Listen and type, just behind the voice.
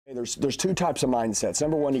There's two types of mindsets.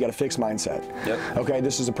 Number one, you got a fixed mindset. Yep. Okay,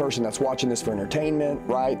 this is a person that's watching this for entertainment,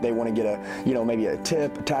 right? They want to get a, maybe a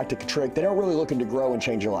tip, a tactic, a trick. They don't really looking to grow and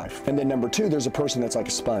change your life. And then number two, there's a person that's like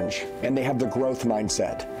a sponge, and they have the growth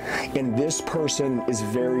mindset. And this person is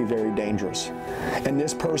very, very dangerous. And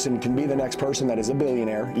this person can be the next person that is a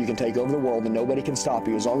billionaire. You can take over the world and nobody can stop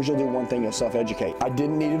you. As long as you'll do one thing, you'll self-educate. I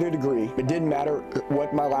didn't need a degree. It didn't matter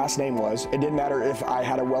what my last name was. It didn't matter if I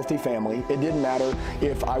had a wealthy family. It didn't matter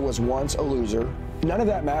if I was once a loser. None of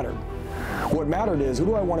that mattered. What mattered is, who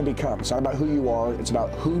do I want to become? It's not about who you are, it's about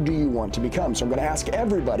who do you want to become. So I'm going to ask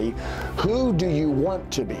everybody, who do you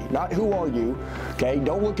want to be? Not who are you, okay?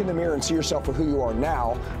 Don't look in the mirror and see yourself for who you are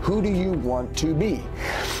now. Who do you want to be?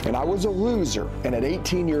 And I was a loser, and at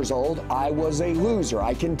 18 years old, I was a loser.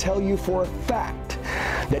 I can tell you for a fact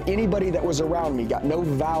that anybody that was around me got no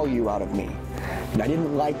value out of me. And I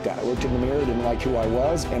didn't like that. I looked in the mirror, didn't like who I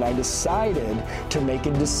was, and I decided to make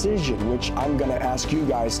a decision, which I'm going to ask you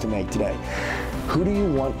guys to make today. Who do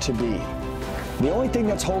you want to be? The only thing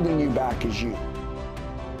that's holding you back is you.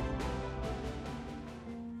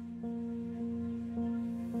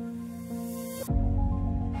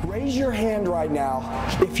 Raise your hand right now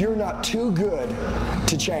if you're not too good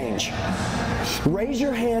to change. Raise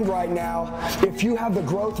your hand right now if you have the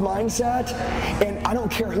growth mindset, and I don't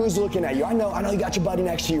care who's looking at you. I know you got your buddy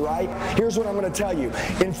next to you, right? Here's what I'm going to tell you.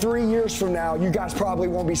 In 3 years from now, you guys probably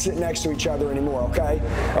won't be sitting next to each other anymore, okay?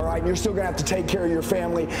 All right? You're still going to have to take care of your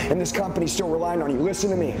family, and this company's still relying on you.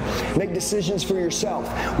 Listen to me. Make decisions for yourself.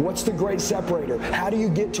 What's the great separator? How do you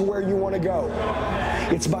get to where you want to go?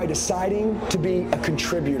 It's by deciding to be a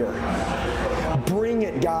contributor. Bring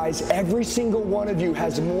it, guys. Every single one of you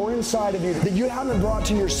has more inside of you that you haven't brought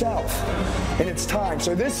to yourself. And it's time.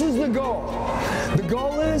 So this is the goal. The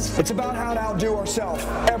goal is, it's about how to outdo ourselves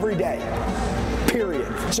every day.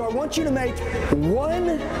 Period. So I want you to make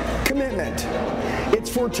one commitment. It's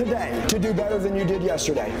for today to do better than you did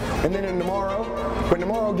yesterday. And then when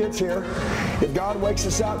tomorrow gets here, if God wakes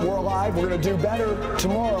us up, we're alive, we're going to do better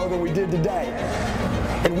tomorrow than we did today.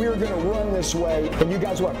 And we're going to run this way, and you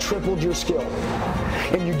guys will have tripled your skill.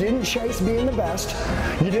 And you didn't chase being the best.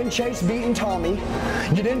 You didn't chase beating Tommy.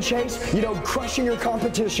 You didn't chase, crushing your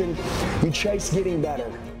competition. You chased getting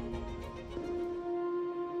better.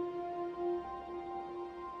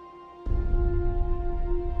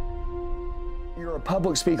 You're a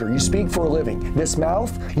public speaker. You speak for a living. This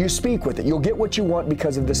mouth, you speak with it. You'll get what you want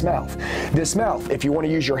because of this mouth. This mouth, if you want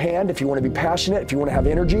to use your hand, if you want to be passionate, if you want to have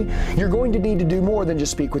energy, you're going to need to do more than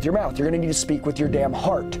just speak with your mouth. You're going to need to speak with your damn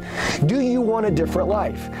heart. Do you want a different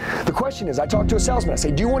life? The question is, I talk to a salesman. I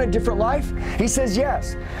say, do you want a different life? He says,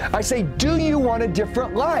 yes. I say, do you want a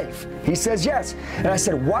different life? He says, yes. And I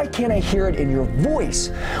said, why can't I hear it in your voice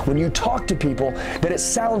when you talk to people that it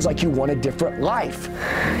sounds like you want a different life?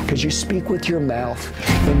 Because you speak with your mouth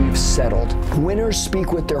and you've settled. Winners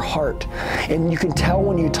speak with their heart, and you can tell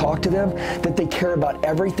when you talk to them that they care about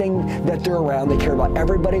everything that they're around. They care about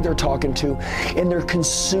everybody they're talking to, and they're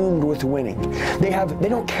consumed with winning. They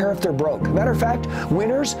don't care if they're broke. Matter of fact,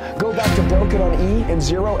 winners go back to broken on E and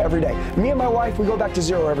zero every day. Me and my wife, we go back to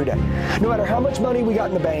zero every day. No matter how much money we got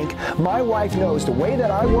in the bank, my wife knows the way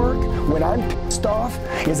that I work when I'm pissed off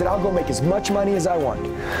is that I'll go make as much money as I want.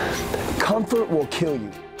 Comfort will kill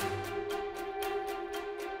you.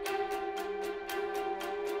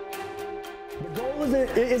 The goal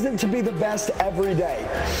isn't to be the best every day.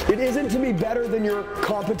 It isn't to be better than your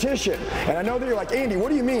competition. And I know that you're like, Andy, what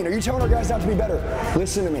do you mean? Are you telling our guys not to be better?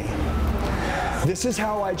 Listen to me. This is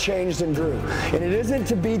how I changed and grew. And it isn't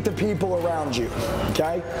to beat the people around you,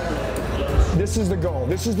 okay? This is the goal.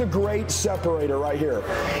 This is the great separator right here.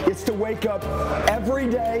 It's to wake up every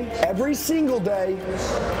day, every single day,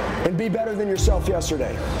 and be better than yourself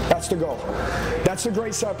yesterday. That's the goal. That's the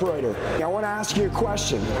great separator. Now, I want to ask you a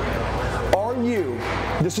question. Are you,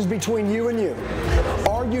 this is between you and you,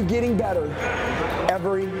 are you getting better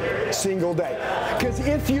every single day? Because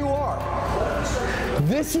if you are,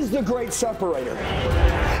 this is the great separator.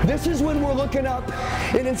 This is when we're looking up,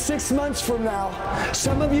 and in 6 months from now,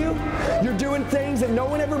 some of you, you're doing things that no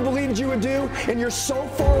one ever believed you would do, and you're so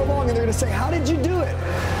far along, and they're going to say, how did you do it?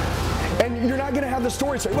 And you're not going to have the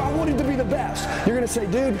story say, well, I wanted to be the best. You're going to say,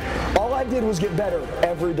 dude, all I did was get better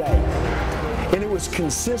every day. And it was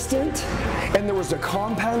consistent, and there was a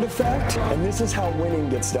compound effect, and this is how winning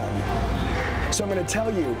gets done. So I'm going to tell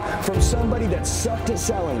you, from somebody that sucked at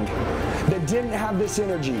selling, that didn't have this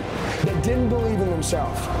energy, that didn't believe in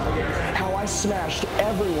themselves, how I smashed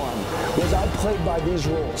everyone was I played by these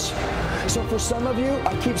rules. So for some of you,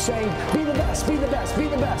 I keep saying, be the best, be the best, be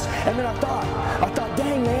the best. And then I thought,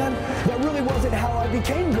 dang man, that really wasn't how I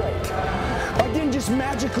became great. I didn't just just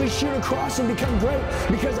magically shoot across and become great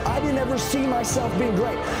because I didn't ever see myself being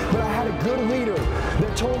great. But I had a good leader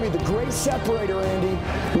that told me the great separator, Andy,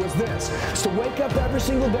 was this. It's to wake up every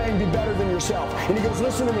single day and be better than yourself. And he goes,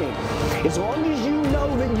 listen to me. As long as you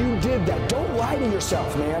know that you did that, don't lie to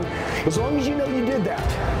yourself, man. As long as you know you did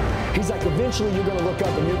that, he's like, eventually you're going to look up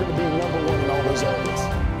and you're going to be number one in all those areas.